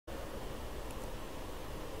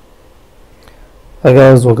Hi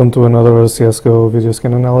guys, welcome to another CSGO video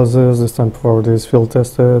skin analysis. This time for this field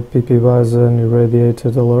tested Bizon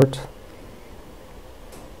Irradiated alert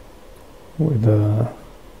with the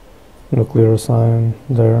nuclear sign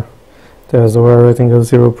there. There's a wear rating of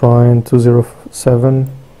 0.207.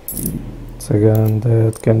 So again,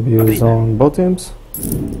 that can be used on both teams.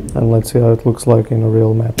 And let's see how it looks like in a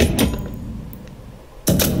real match.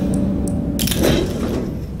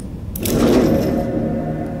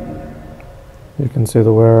 You can see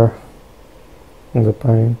the wear in the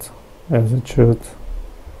paint as it should.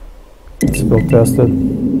 It's field tested.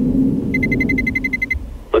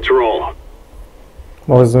 Let's roll.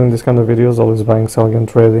 Always doing this kind of videos, always buying, selling and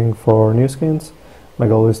trading for new skins. My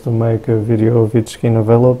goal is to make a video of each skin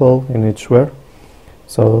available in each wear.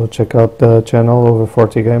 So check out the channel Over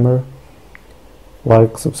 40 Gamer.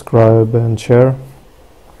 Like, subscribe and share.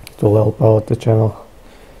 It will help out the channel.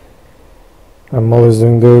 I'm always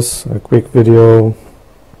doing this, a quick video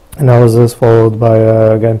analysis followed by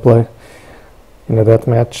a gameplay in a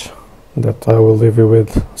deathmatch that I will leave you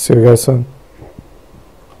with. See you guys soon.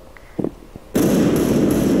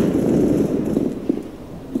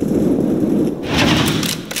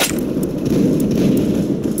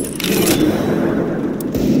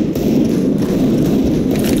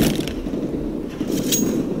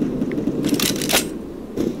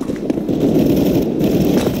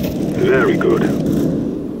 Very good.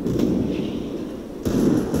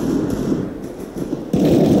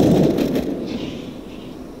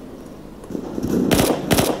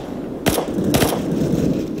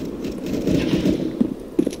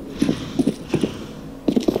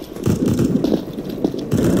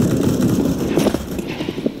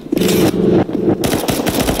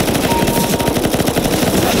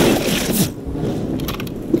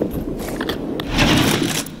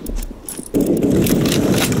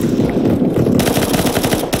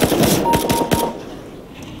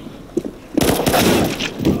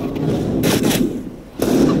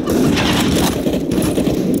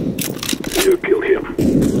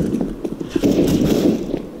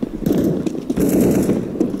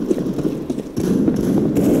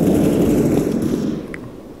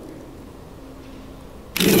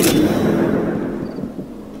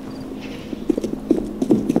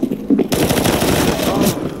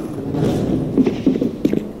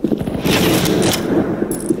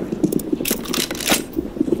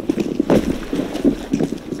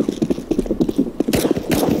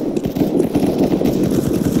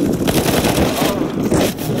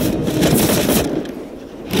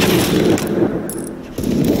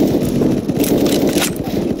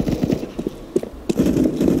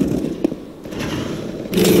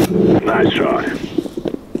 Nice shot.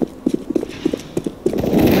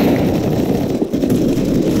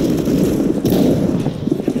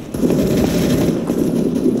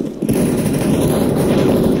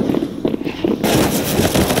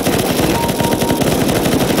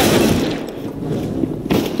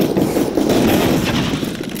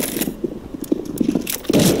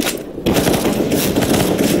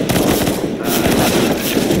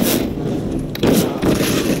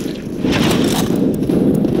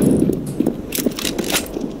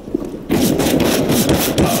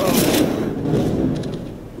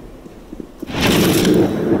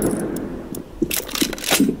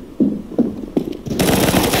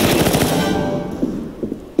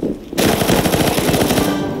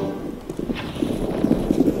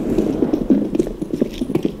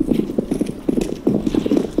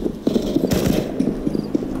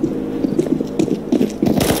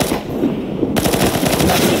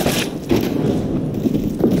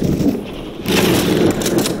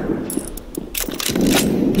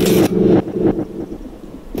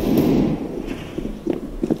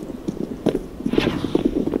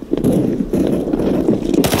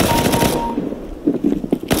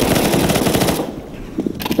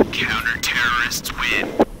 Counter-terrorists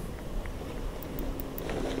win.